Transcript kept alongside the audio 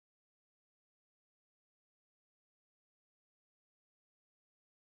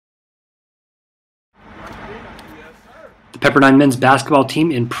The Pepperdine men's basketball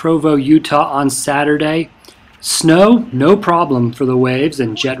team in Provo, Utah on Saturday. Snow, no problem for the Waves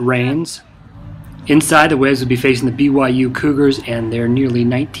and jet rains. Inside, the Waves will be facing the BYU Cougars and their nearly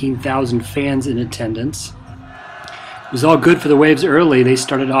 19,000 fans in attendance. It was all good for the Waves early. They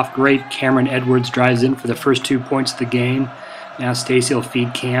started off great. Cameron Edwards drives in for the first 2 points of the game. Now Stacy will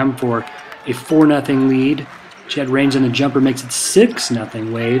feed Cam for a 4-0 lead. Jet Rains on the jumper makes it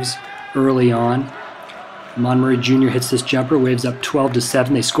 6-0 Waves early on. Lamont Murray Jr. hits this jumper. Waves up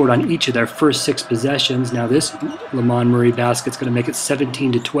 12-7. They scored on each of their first 6 possessions. Now this Lamont Murray basket's going to make it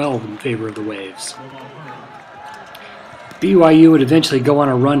 17-12 in favor of the Waves. BYU would eventually go on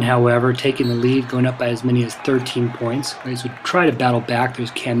a run, however, taking the lead, going up by as many as 13 points. Waves would try to battle back.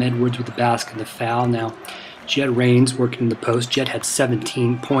 There's Cam Edwards with the basket and the foul. Now Jet Rains working in the post. Jet had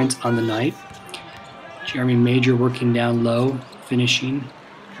 17 points on the night. Jeremy Major working down low, finishing.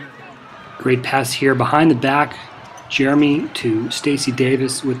 Great pass here behind the back. Jeremy to Stacey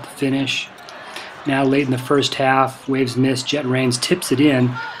Davis with the finish. Now late in the first half, Waves miss. Jet Rains tips it in.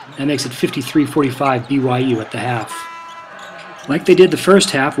 That makes it 53-45 BYU at the half. Like they did the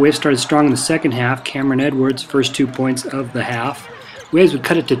first half, Waves started strong in the second half. Cameron Edwards, first 2 points of the half. Waves would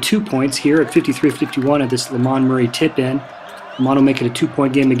cut it to 2 points here at 53-51 at this Lamont Murray tip-in. Lamont will make it a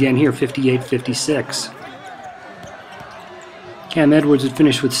 2-point game again here, 58-56. Cam Edwards would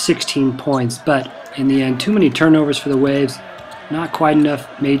finish with 16 points, but in the end, too many turnovers for the Waves. Not quite enough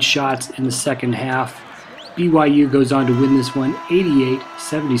made shots in the second half. BYU goes on to win this one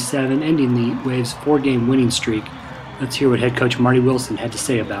 88-77, ending the Waves' 4-game winning streak. Let's hear what head coach Marty Wilson had to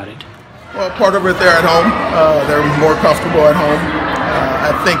say about it. Well, part of it they're at home. They're more comfortable at home.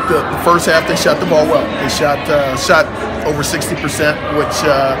 I think the first half they shot the ball well. They shot over 60%, which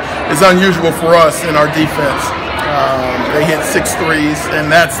is unusual for us in our defense. They hit 6 threes, and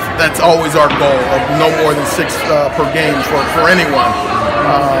that's always our goal, of no more than 6 per game for anyone,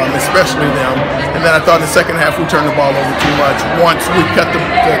 especially them. And then I thought in the second half we turned the ball over too much. Once we cut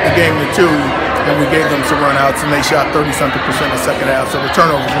the game to 2, and we gave them some runouts, and they shot 30-something% in the second half. So the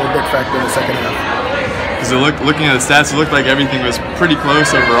turnovers were a big factor in the second half. Because looking at the stats, it looked like everything was pretty close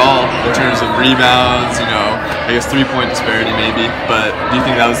overall in terms of rebounds, I guess 3-point disparity maybe. But do you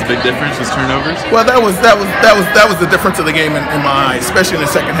think that was the big difference, was turnovers? Well, that was the difference of the game in my eyes, especially in the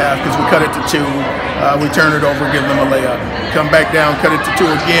second half, because we cut it to 2. We turn it over, give them a layup. Come back down, cut it to 2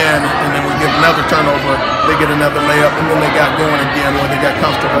 again, and then we get another turnover. They get another layup, and then they got going again where they got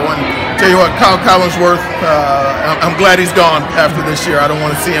comfortable. And tell you what, Kyle Collinsworth, I'm glad he's gone after this year. I don't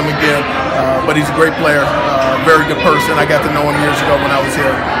want to see him again, but he's a great player, very good person. I got to know him years ago when I was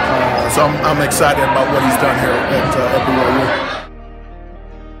here, so I'm excited about what he's done here at BYU.